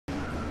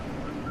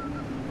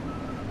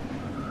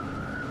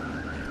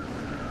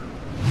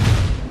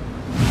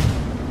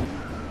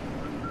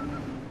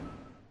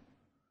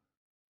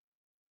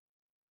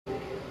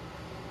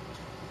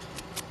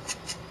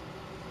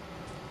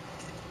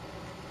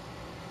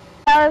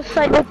out of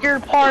sight with your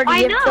party. I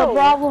If the know,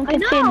 problem I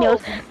know.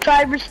 continues,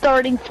 try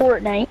restarting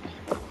Fortnite.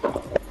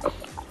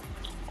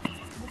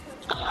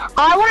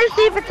 I want to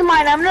see if it's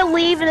mine. I'm gonna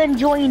leave and then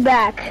join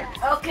back.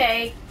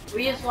 Okay,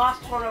 we just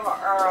lost one of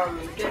our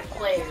good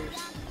players.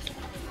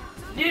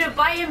 Dude,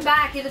 invite him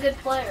back. He's a good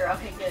player.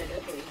 Okay, good.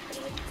 Okay.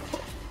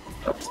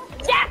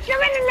 Jack,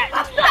 you're in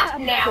the Stop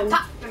now.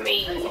 Talk to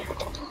me.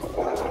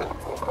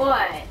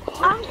 What?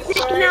 I'm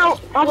sticking out.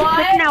 I'm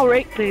sticking out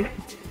right there.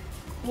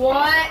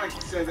 What? Like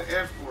you said the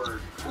F word.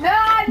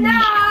 No,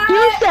 no.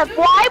 Yusuf,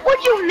 why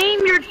would you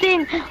name your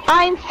thing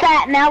I'm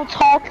fat, now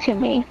talk to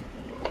me?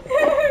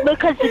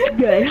 Because it's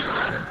good.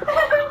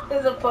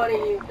 That's a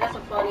funny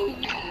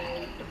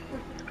name.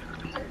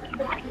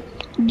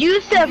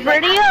 Yusuf,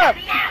 ready up.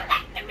 Now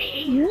talk to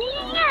me.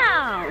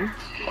 Meow.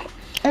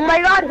 Oh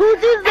my god, who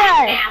did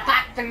that? Now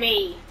talk to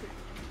me.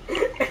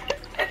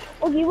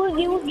 Oogie,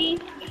 woogie,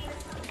 woogie.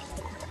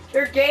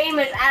 Your game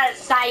is out of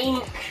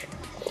sync.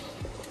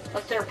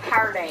 What's their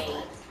party?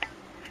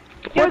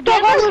 What the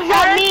hell does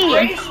that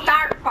mean?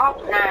 Restart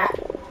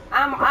Fortnite.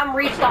 I'm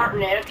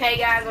restarting it, okay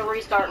guys? I'm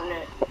restarting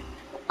it.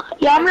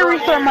 Yeah, I'm gonna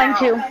restart mine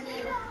too.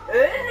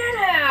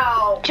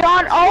 No.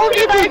 John, all of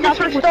you guys just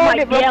restart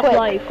it real quick.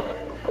 Life.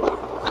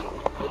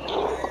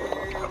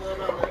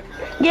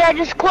 Yeah,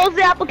 just close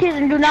the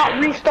application. Do not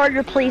restart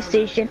your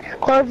PlayStation.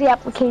 Close the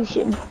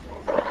application.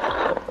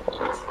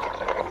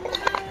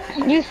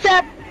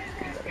 Yusuf,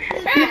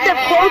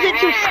 close it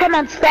to come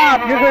on,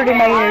 stop. You're hurting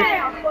my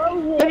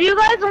ears. If you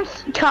guys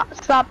don't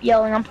stop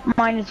yelling,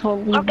 mine is whole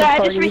leave the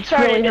party. It's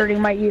really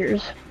hurting my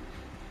ears.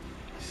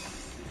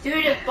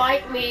 Dude, just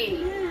bite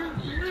me.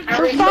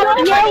 So stop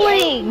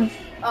yelling.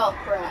 Oh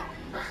crap.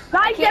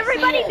 Guys,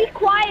 everybody be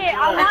quiet.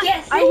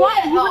 I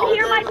want you to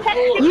hear my pet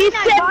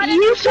chicken.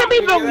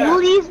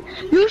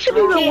 You should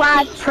be the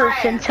last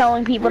person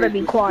telling people to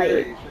be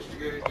quiet.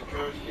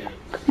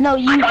 No,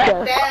 you should.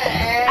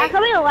 I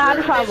can be loud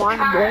if I want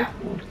to.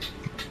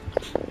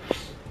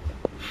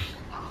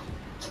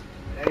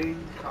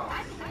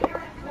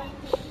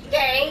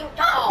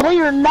 No,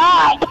 you're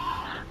not.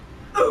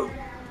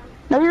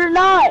 No, you're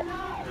not.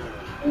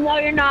 No,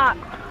 you're not.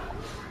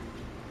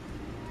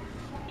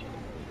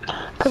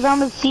 Because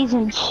I'm a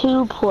season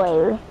 2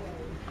 player.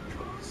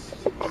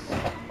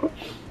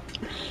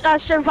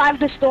 Survive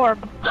the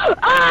storm.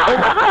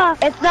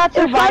 It's not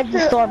Survive the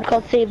Storm,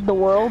 called Save the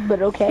World,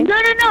 but okay. No,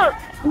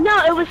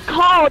 it was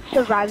called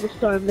Survive the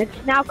Storm.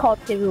 It's now called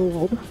Save the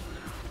World.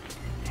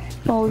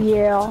 Oh,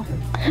 yeah.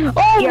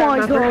 Oh Yeah, my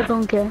remember? god,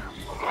 don't care.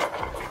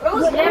 It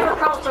was never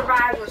called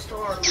Survive the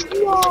Storm.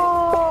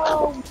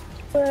 Whoa!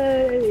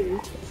 Hey.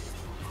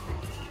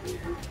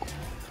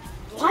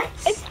 What?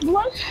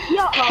 Explode!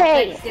 Yo,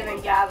 Hey.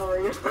 Thanksgiving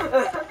gathering.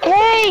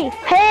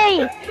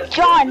 Hey,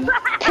 John,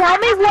 tell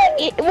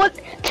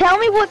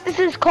me what this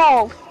is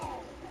called.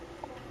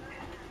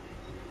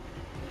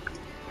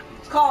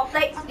 It's called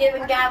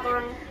Thanksgiving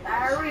gathering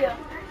diarrhea.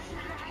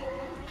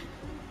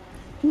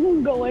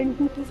 I'm going.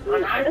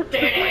 And I'm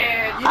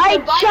dead.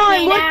 Alright,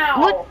 John,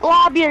 what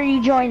lobby are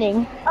you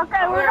joining?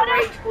 Okay, We're gonna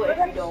rage quit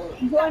if you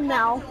don't. join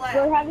now.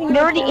 We're having.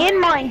 You're already in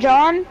mine,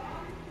 John.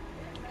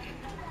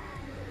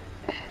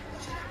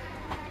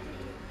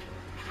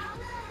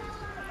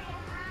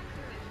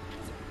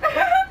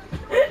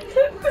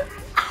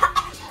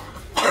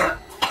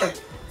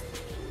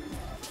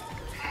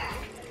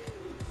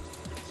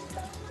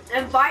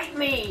 Invite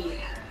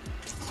me.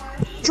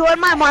 Join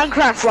my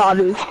Minecraft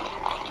lobby.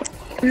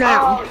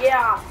 Now. Oh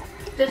yeah.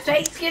 The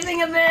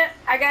Thanksgiving event,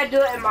 I gotta do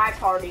it in my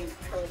party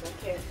because I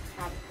can't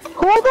have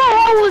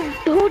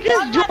it. Who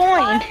just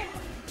joined?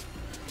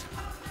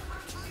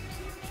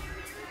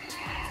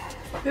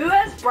 Who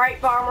has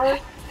Bright Bomber?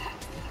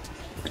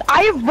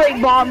 I have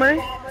Break Bomber,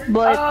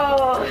 but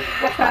Oh,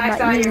 I not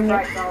saw your using it.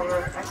 Bright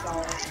Bomber. I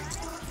saw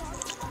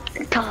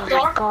it. oh my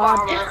Dark god.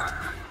 Bomber.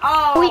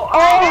 Oh, We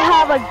all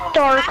have a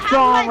Dark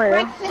Bomber.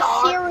 Breakfast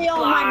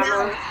cereal in my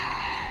mouth.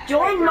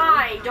 Join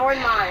mine.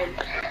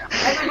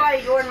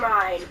 Everybody join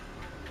mine.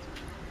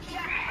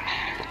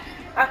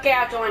 Okay,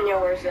 I'll join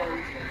yours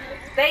then.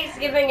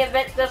 Thanksgiving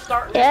event just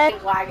starting Yeah.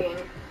 lagging.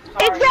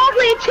 Sorry.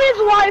 Exactly, it's his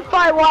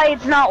Wi-Fi why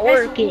it's not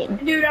working.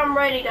 Dude, I'm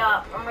ready.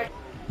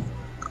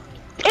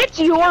 It's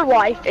your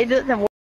wife, it doesn't work.